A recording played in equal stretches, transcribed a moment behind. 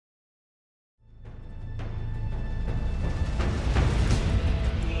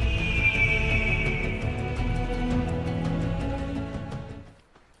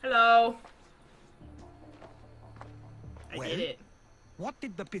Well, did it. What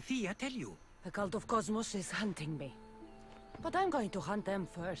did the Pythia tell you? The cult of Cosmos is hunting me. But I'm going to hunt them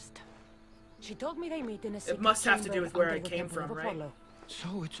first. She told me they meet in a secret It must have to chamber do with where under I the came Temple from, of right? Apollo.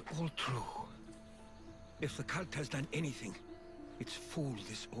 So it's all true. If the cult has done anything, it's fooled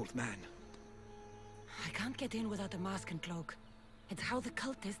this old man. I can't get in without a mask and cloak. It's how the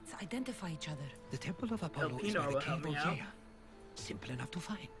cultists identify each other. The Temple of Apollo is Pino by the will help cave me of out. Zaya. Simple enough to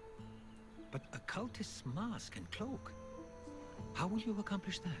find. But a cultist's mask and cloak? How will you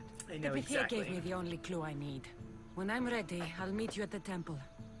accomplish that? I The know Pythia exactly. gave me the only clue I need. When I'm ready, I'll meet you at the temple.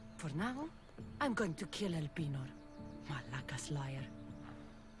 For now, I'm going to kill El Pinor. Malaka's liar.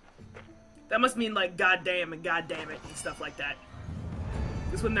 That must mean like goddamn and goddamn it and stuff like that.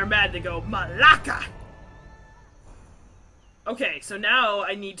 Because when they're mad, they go Malaka. Okay, so now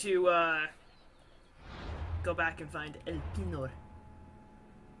I need to go back and find El Pinor.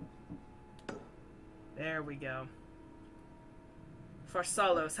 There we go.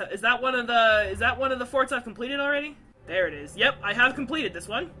 Farsalos. Is that one of the forts I've completed already? There it is. Yep, I have completed this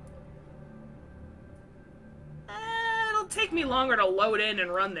one. It'll take me longer to load in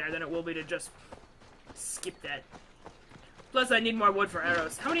and run there than it will be to just skip that. Plus, I need more wood for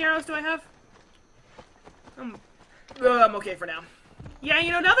arrows. How many arrows do I have? I'm okay for now. Yeah,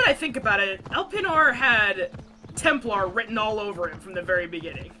 you know, now that I think about it, El Pinor had Templar written all over him from the very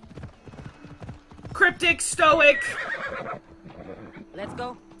beginning. Cryptic, stoic, Let's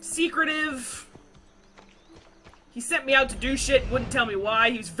go. secretive. He sent me out to do shit, wouldn't tell me why.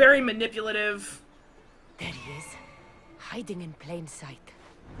 He was very manipulative. There he is. Hiding in plain sight.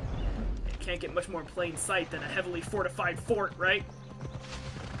 Can't get much more plain sight than a heavily fortified fort, right?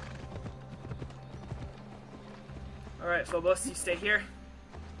 Alright, Phobos, you stay here.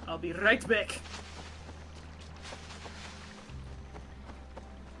 I'll be right back.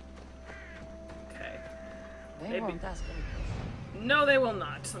 Okay. They Maybe- won't ask any. No, they will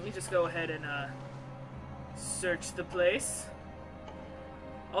not. Let me just go ahead and, search the place.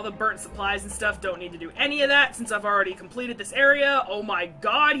 All the burnt supplies and stuff, don't need to do any of that since I've already completed this area. Oh my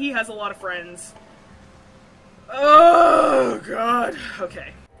god, he has a lot of friends. Oh god.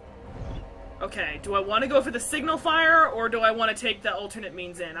 Okay. Okay, do I want to go for the signal fire, or do I want to take the alternate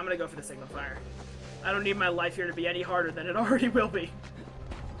means in? I'm gonna go for the signal fire. I don't need my life here to be any harder than it already will be.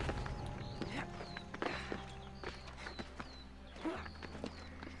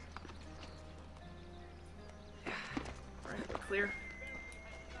 Alright, we're clear.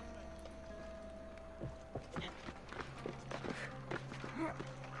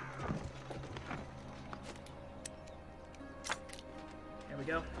 There we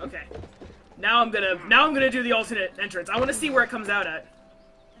go. Okay. Now I'm gonna do the alternate entrance. I want to see where it comes out at.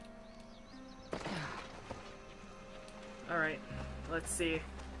 All right. Let's see.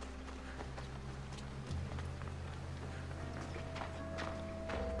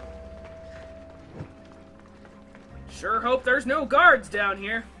 Sure hope there's no guards down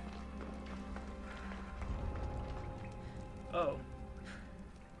here. Oh.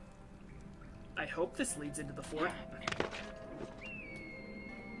 I hope this leads into the fort.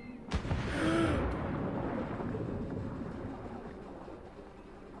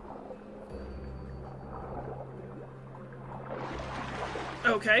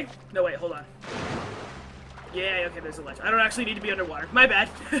 Okay. No, wait, hold on. Yeah, okay, there's a ledge. I don't actually need to be underwater. My bad.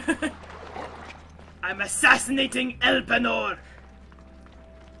 I'm assassinating El Pinor!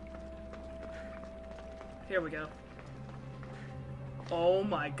 Here we go. Oh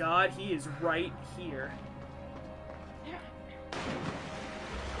my god, he is right here.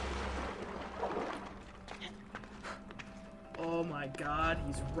 Oh my god,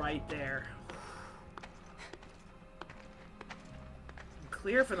 he's right there. I'm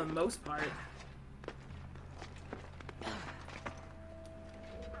clear for the most part.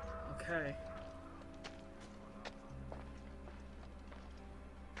 Okay.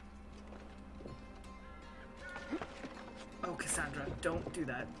 Oh, Cassandra, don't do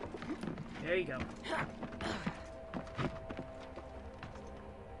that. There you go.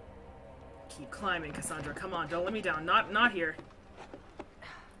 Keep climbing, Cassandra. Come on, don't let me down. Not here.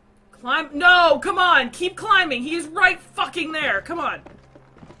 Climb. No, come on, keep climbing. He is right fucking there. Come on.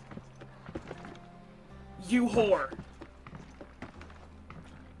 You whore.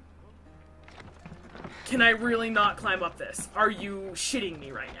 Can I really not climb up this? Are you shitting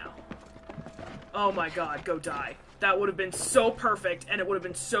me right now? Oh my god, go die. That would have been so perfect, and it would have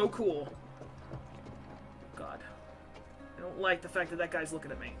been so cool. God. I don't like the fact that that guy's looking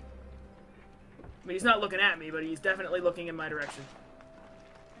at me. I mean, he's not looking at me, but he's definitely looking in my direction.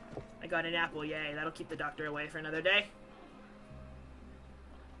 I got an apple, yay. That'll keep the doctor away for another day.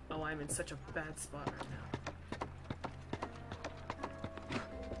 Oh, I'm in such a bad spot right now.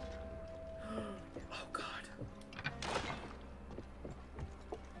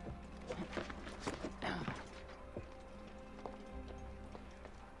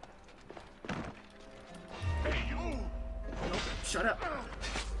 Shut up.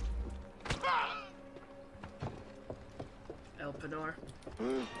 Elpenor.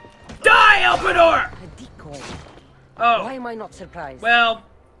 Die, Elpenor! A decoy. Oh. Why am I not surprised? Well,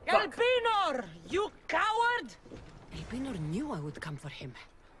 fuck. Elpenor! You coward! Elpenor knew I would come for him.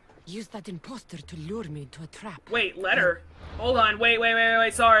 Used that imposter to lure me into a trap. Wait, letter? Hold on,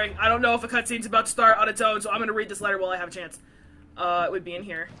 wait, sorry. I don't know if a cutscene's about to start on its own, so I'm gonna read this letter while I have a chance. It would be in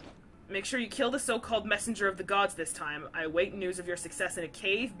here. Make sure you kill the so-called messenger of the gods this time. I await news of your success in a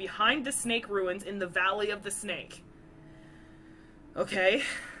cave behind the snake ruins in the Valley of the Snake. Okay.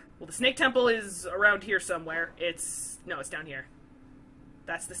 Well, the Snake Temple is around here somewhere. No, it's down here.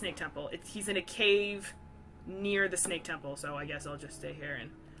 That's the Snake Temple. He's in a cave near the Snake Temple, so I guess I'll just stay here.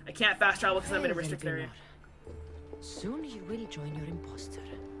 And I can't fast travel because I'm in a restricted area. Soon he will join your imposter.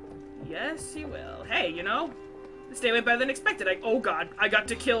 Yes, he will. Hey, you know, this day went better than expected. Oh god, I got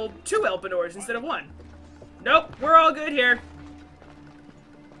to kill 2 Elpenors instead of 1. Nope, we're all good here.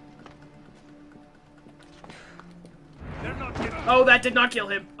 Oh, that did not kill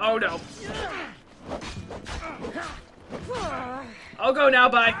him. Oh no. I'll go now,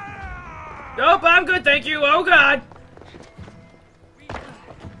 bye. Nope, I'm good, thank you. Oh god.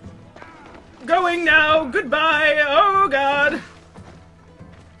 Going now, goodbye. Oh god.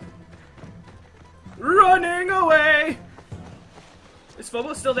 Running away. Is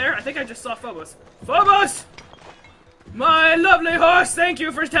Phobos still there? I think I just saw Phobos. Phobos! My lovely horse, thank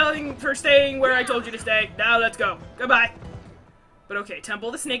you for staying where I told you to stay. Now let's go. Goodbye. But okay, Temple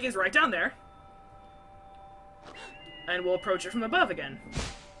of the Snake is right down there. And we'll approach it from above again.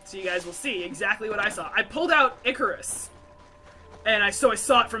 So you guys will see exactly what I saw. I pulled out Icarus. And I saw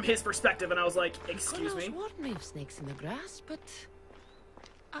it from his perspective, and I was like, excuse me? warned me of snakes in the grass, but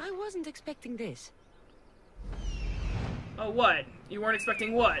I wasn't expecting this. Oh, what? You weren't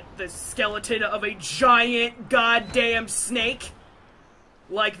expecting what? The skeleton of a giant goddamn snake?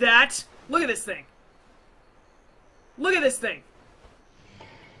 Like that? Look at this thing. Look at this thing.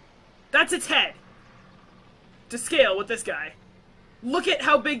 That's its head. To scale with this guy. Look at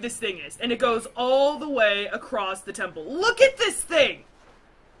how big this thing is. And it goes all the way across the temple. Look at this thing!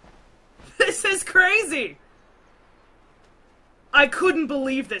 This is crazy! I couldn't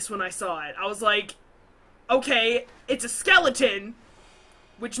believe this when I saw it. I was like, okay, it's a skeleton,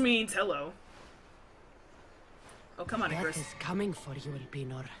 which means hello. Oh, come on, Icarus. Death is coming for you,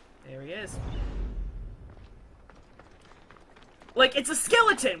 Elpenor. There he is. Like, it's a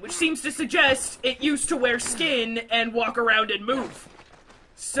skeleton, which seems to suggest it used to wear skin and walk around and move.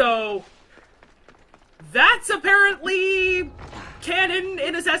 So, that's apparently canon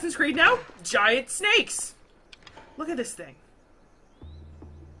in Assassin's Creed now. Giant snakes. Look at this thing.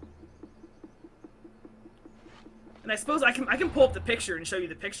 And I suppose I can pull up the picture and show you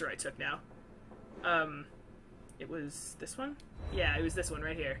the picture I took now. It was this one? Yeah, it was this one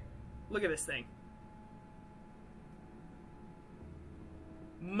right here. Look at this thing.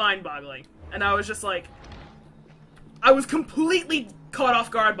 Mind-boggling. And I was just like, I was completely caught off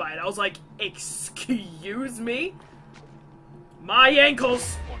guard by it. I was like, excuse me? My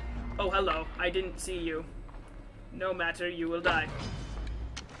ankles! Oh, hello. I didn't see you. No matter, you will die.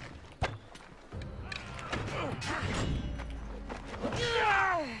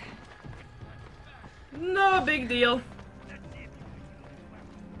 No big deal.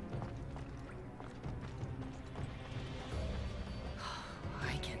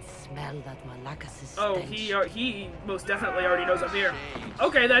 Smell that Malakas is Oh, he most definitely already knows I'm here.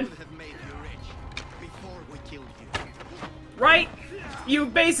 Okay then. Right? You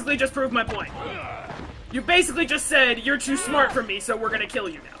basically just proved my point. You basically just said you're too smart for me, so we're gonna kill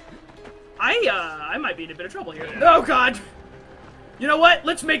you now. I might be in a bit of trouble here. Oh god. You know what?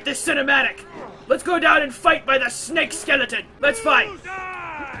 Let's make this cinematic. Let's go down and fight by the snake skeleton. Let's fight.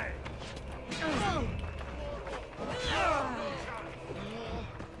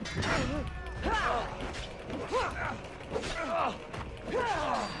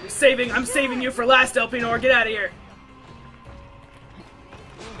 I'm saving you for last, Elpenor. Get out of here.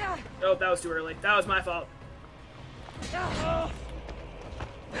 Oh, that was too early. That was my fault. How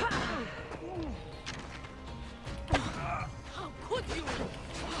could you?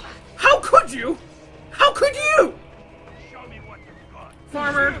 How could you? How could you? Show me what you've got.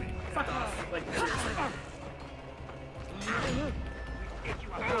 Farmer, fuck off. Like, seriously.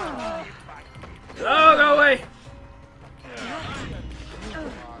 Oh, go away.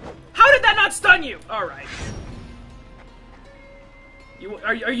 How did that not stun you? Alright.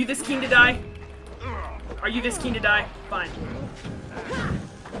 Are you this keen to die? Are you this keen to die? Fine.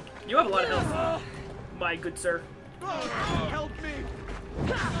 You have a lot of health, my good sir. Help me!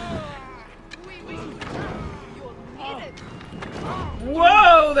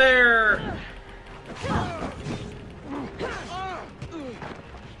 Whoa there!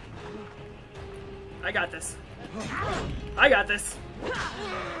 I got this. I got this.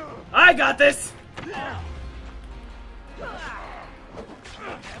 I got this!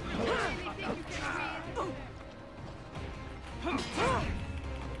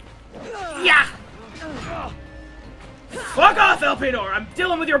 Yeah! Fuck off, Elpenor! I'm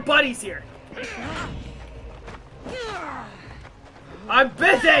dealing with your buddies here. I'm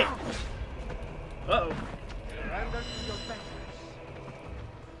busy! Uh-oh.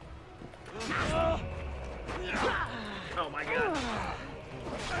 Oh my god.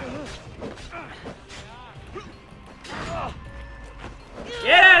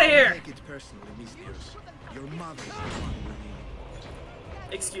 Get out of here! Take it personally, Mistress. Your mother's the one we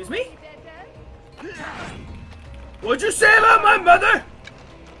need. Excuse me? What'd you say about my mother?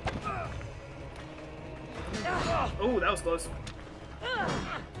 Oh, that was close.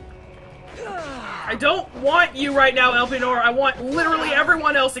 I don't want you right now, Elpenor. I want literally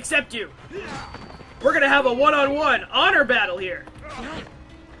everyone else except you. We're gonna have a one-on-one honor battle here.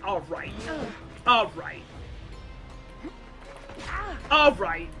 Alright. Alright.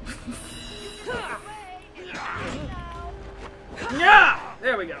 Alright. Yeah!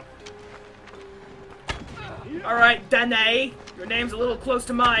 There we go. Alright, Danae. Your name's a little close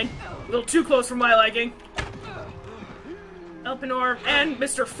to mine. A little too close for my liking. Elpenor and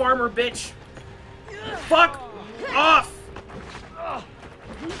Mr. Farmer Bitch. Fuck off!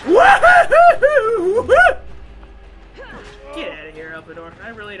 Get out of here, Elpenor. I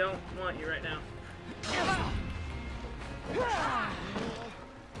really don't want you right now.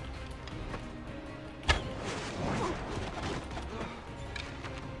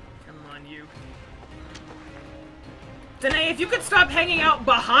 Come on, you. Danae, if you could stop hanging out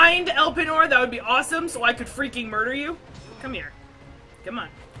behind Elpenor, that would be awesome, so I could freaking murder you. Come here. Come on.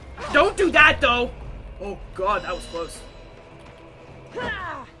 Don't do that, though! Oh god, that was close.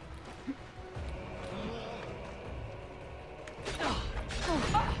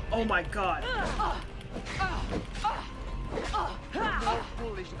 Oh my god. More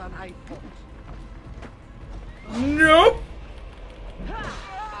foolish than I thought. Nope!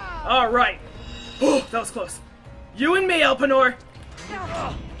 Alright. Oh, that was close. You and me, Elpenor!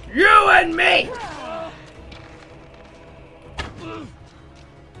 You and me!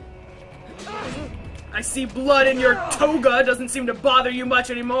 I see blood in your toga. Doesn't seem to bother you much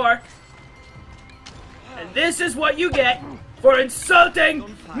anymore. And this is what you get for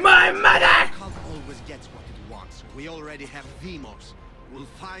insulting my mother! The cult always gets what it wants. We already have Vimos. We'll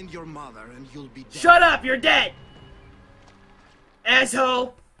find your mother and you'll be dead. Shut up! You're dead!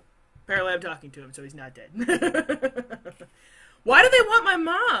 Asshole! Apparently I'm talking to him, so he's not dead. Why do they want my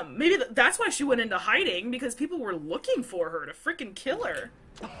mom? Maybe that's why she went into hiding, because people were looking for her to freaking kill her.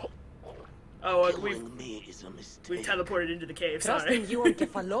 Oh, we've teleported into the cave, sorry. Trusting you on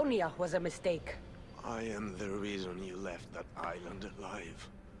Kefalonia was a mistake. I am the reason you left that island alive.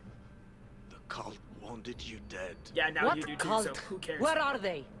 The cult wanted you dead. Yeah, now What you do cult? too, so who cares? Where are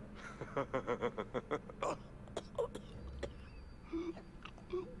they?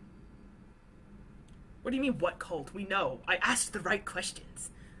 What do you mean, what cult? We know. I asked the right questions.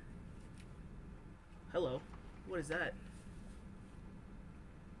 Hello. What is that?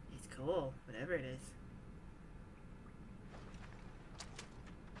 It's cool. Whatever it is.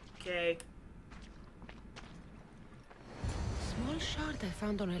 Okay. Small shard I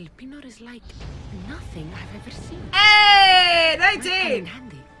found on Elpenor is like nothing I've ever seen. Hey! Might come in 19!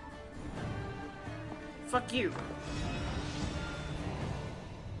 handy. Fuck you.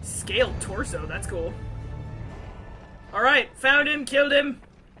 Scaled torso, that's cool. Alright, found him, killed him.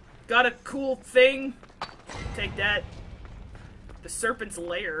 Got a cool thing. Take that. The Serpent's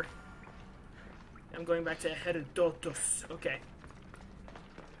Lair. I'm going back to Herodotus. Okay.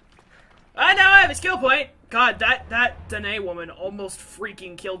 Now I have a skill point! God, that Danae woman almost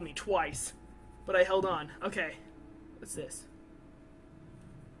freaking killed me twice. But I held on. Okay. What's this?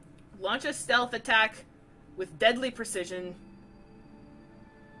 Launch a stealth attack with deadly precision.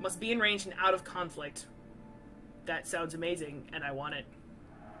 Must be in range and out of conflict. That sounds amazing, and I want it.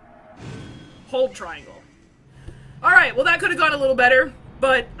 Hold triangle. Alright, well that could have gone a little better,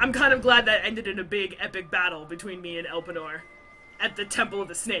 but I'm kind of glad that ended in a big, epic battle between me and Elpenor at the Temple of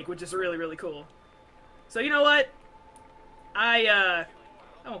the Snake, which is really, really cool. So you know what? I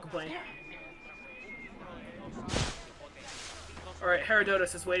won't complain. Alright,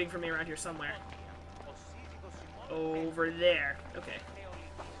 Herodotus is waiting for me around here somewhere. Over there. Okay.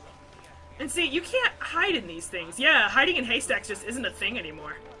 And see, you can't hide in these things. Yeah, hiding in haystacks just isn't a thing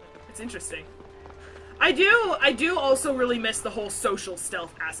anymore. It's interesting. I do also really miss the whole social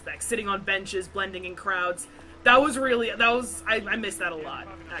stealth aspect. Sitting on benches, blending in crowds. I miss that a lot,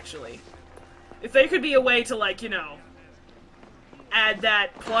 actually. If there could be a way to, like, you know, add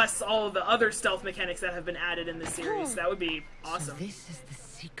that plus all of the other stealth mechanics that have been added in this series, that would be awesome. So this is the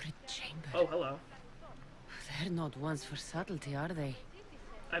secret chamber. Oh, hello. They're not ones for subtlety, are they?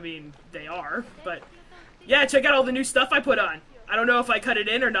 I mean, they are, but yeah, check out all the new stuff I put on. I don't know if I cut it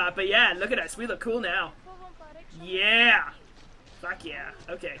in or not, but yeah, look at us. We look cool now. Yeah. Fuck yeah.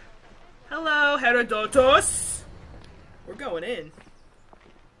 Okay. Hello, Herodotus. We're going in.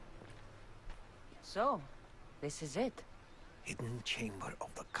 So, this is it. Hidden chamber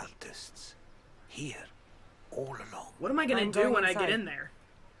of the cultists. Here, all along. What am I gonna I'm do going when I inside. get in there?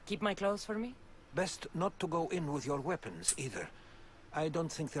 Keep my clothes for me? Best not to go in with your weapons, either. I don't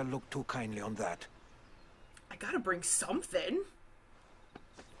think they'll look too kindly on that. I gotta bring something.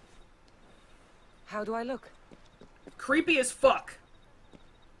 How do I look? Creepy as fuck.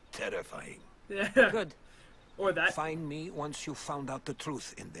 Terrifying. Good. Or that. Find me once you've found out the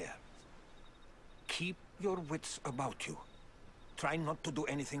truth in there. Keep your wits about you. Try not to do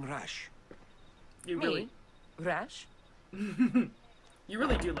anything rash. You Me? really, Rash? you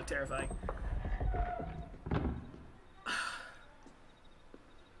really do look terrifying.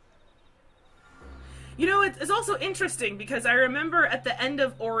 You know, it's also interesting because I remember at the end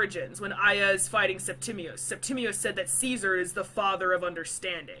of Origins when Aya is fighting Septimius, Septimius said that Caesar is the father of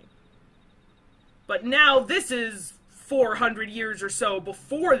understanding. But now this is 400 years or so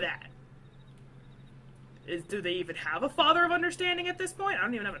before that. Do they even have a father of understanding at this point? I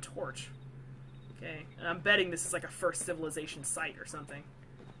don't even have a torch. Okay, and I'm betting this is like a first civilization site or something.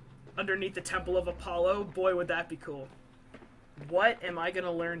 Underneath the Temple of Apollo? Boy, would that be cool. What am I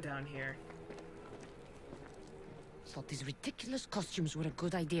gonna learn down here? Thought these ridiculous costumes were a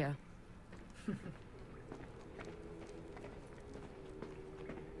good idea. Well,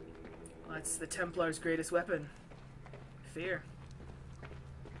 that's the Templar's greatest weapon. Fear.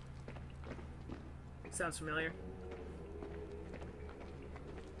 Sounds familiar.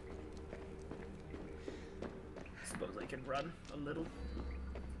 Suppose I can run a little.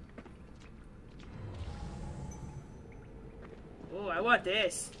 Oh, I want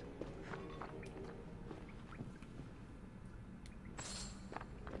this.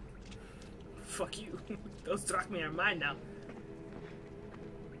 Fuck you. Those drachma are mine now.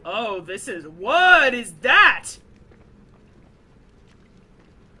 Oh, this is... What is that?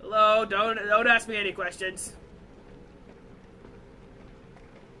 Hello, don't ask me any questions.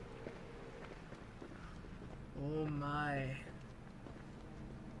 Oh my.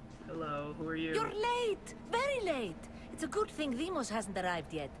 Hello, who are you? You're late! Very late! It's a good thing Demos hasn't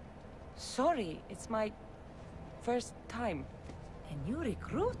arrived yet. Sorry, it's my first time. A new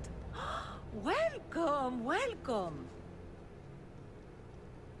recruit? Welcome, welcome!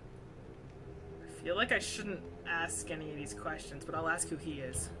 I feel like I shouldn't ask any of these questions, but I'll ask who he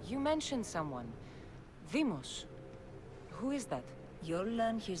is. You mentioned someone. Vimos. Who is that? You'll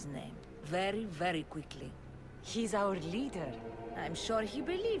learn his name very, very quickly. He's our leader. I'm sure he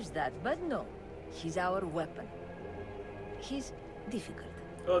believes that, but no. He's our weapon. He's difficult,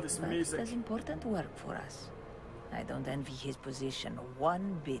 Oh, this but music. does important work for us. I don't envy his position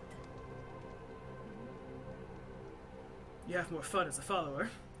one bit. You have more fun as a follower,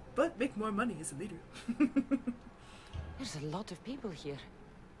 but make more money as a leader. There's a lot of people here.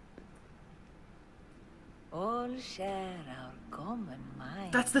 All share our common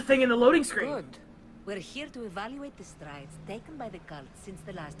mind. That's the thing in the loading screen. Good. We're here to evaluate the strides taken by the cult since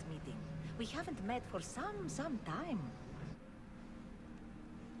the last meeting. We haven't met for some time.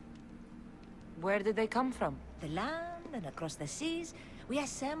 Where did they come from? The land and across the seas, we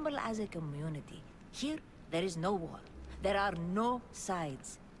assemble as a community. Here, there is no war. There are no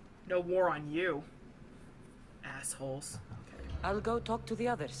sides. No war on you. Assholes. Okay. I'll go talk to the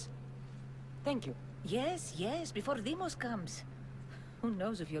others. Thank you. Yes, yes, before Demos comes. Who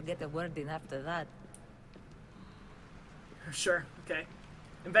knows if you'll get a word in after that. Sure, okay.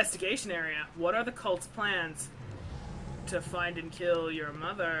 Investigation area. What are the cult's plans? To find and kill your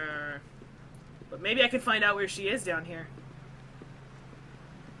mother. But maybe I can find out where she is down here.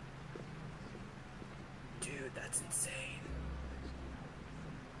 Dude, that's insane.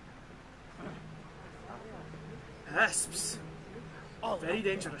 Asps. Very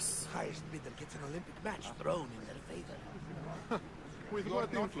dangerous. Highest bidder gets an Olympic match thrown in their favor. With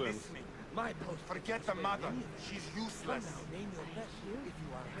what influence? My post. Forget the mother. She's useless. Name your best if you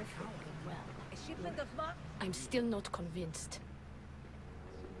are a coward. A shipment of mark? I'm still not convinced.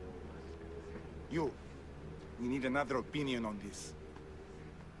 You. We need another opinion on this.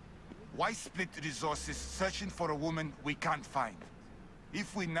 Why split resources searching for a woman we can't find?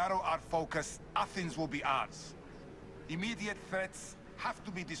 If we narrow our focus, Athens will be ours. Immediate threats have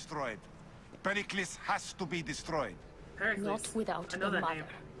to be destroyed. Pericles has to be destroyed. Pericles. Not without the Another mother. name.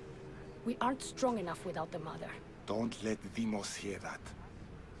 We aren't strong enough without the mother. Don't let Deimos hear that.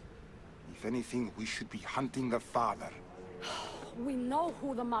 If anything, we should be hunting the father. We know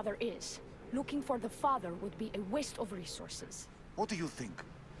who the mother is. Looking for the father would be a waste of resources. What do you think?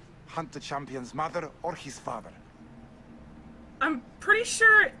 Hunt the champion's mother or his father? I'm pretty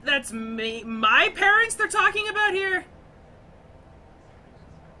sure that's me, my parents they're talking about here.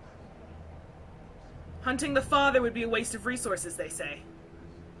 Hunting the father would be a waste of resources, they say.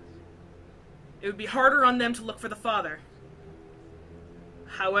 It would be harder on them to look for the father.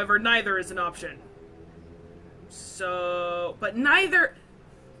 However, neither is an option. So, but neither...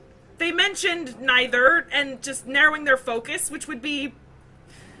 They mentioned neither, and just narrowing their focus, which would be...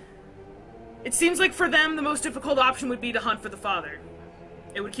 It seems like for them, the most difficult option would be to hunt for the father.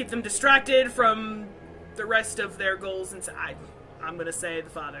 It would keep them distracted from the rest of their goals, and I'm gonna say the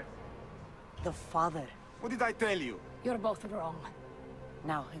father. The father. What did I tell you? You're both wrong.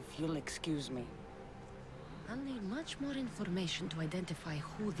 Now, if you'll excuse me. I'll need much more information to identify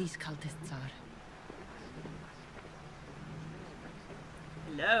who these cultists are.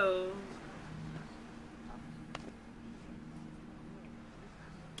 Hello?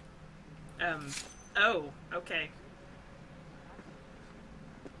 Oh, okay.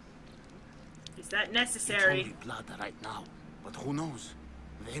 Is that necessary? It's only blood right now, but who knows?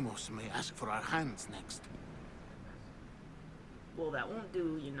 Deimos may ask for our hands next. Well, that won't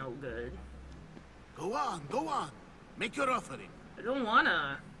do you no good. Go on, go on. Make your offering. I don't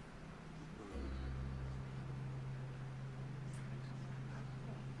wanna.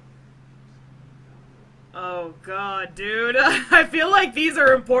 Oh god, dude. I feel like these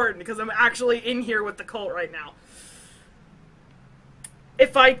are important because I'm actually in here with the cult right now.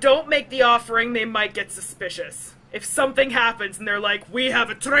 If I don't make the offering, they might get suspicious. If something happens and they're like, we have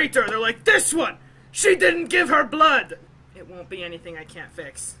a traitor, they're like, this one! She didn't give her blood! It won't be anything I can't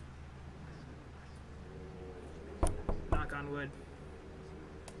fix. Knock on wood.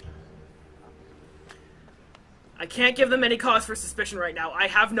 I can't give them any cause for suspicion right now. I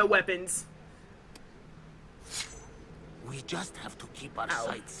have no weapons. We just have to keep our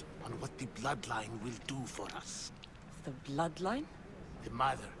sights on what the bloodline will do for us. The bloodline? The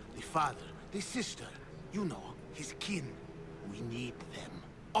mother, the father, the sister, you know, his kin. We need them.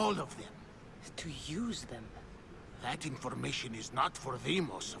 All of them. To use them. That information is not for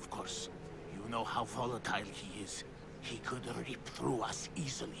Deimos, of course. You know how volatile he is. He could rip through us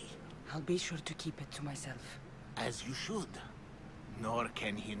easily. I'll be sure to keep it to myself. As you should. Nor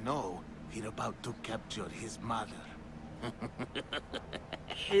can he know we're about to capture his mother.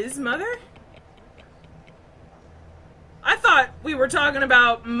 His mother? I thought we were talking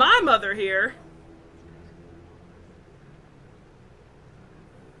about my mother here.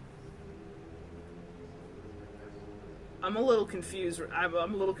 I'm a little confused. I'm a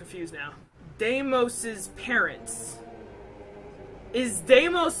little confused now. Deimos's parents. Is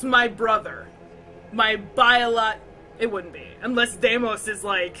Deimos my brother? My It wouldn't be. Unless Deimos is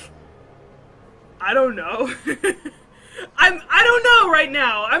like... I don't know. I don't know right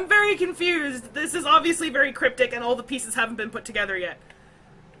now. I'm very confused. This is obviously very cryptic and all the pieces haven't been put together yet.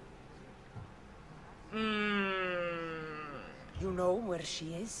 You know where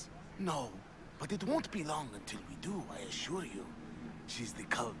she is? No, but it won't be long until we do, I assure you. She's the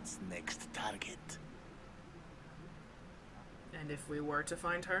cult's next target. And if we were to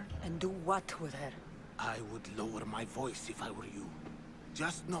find her? And do what with her? I would lower my voice if I were you.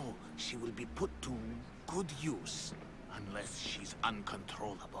 Just know she will be put to good use, unless she's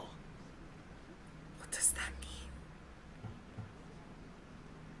uncontrollable. What does that mean?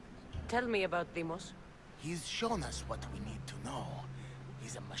 Tell me about Deimos. He's shown us what we need to know.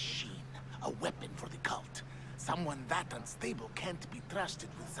 He's a machine, a weapon for the cult. Someone that unstable can't be trusted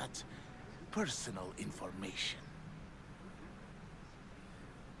with such personal information.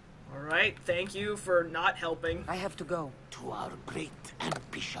 Alright, thank you for not helping. I have to go. To our great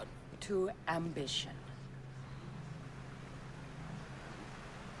ambition. To ambition.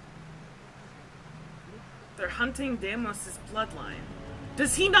 They're hunting Deimos' bloodline.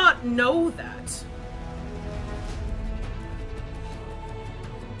 Does he not know that?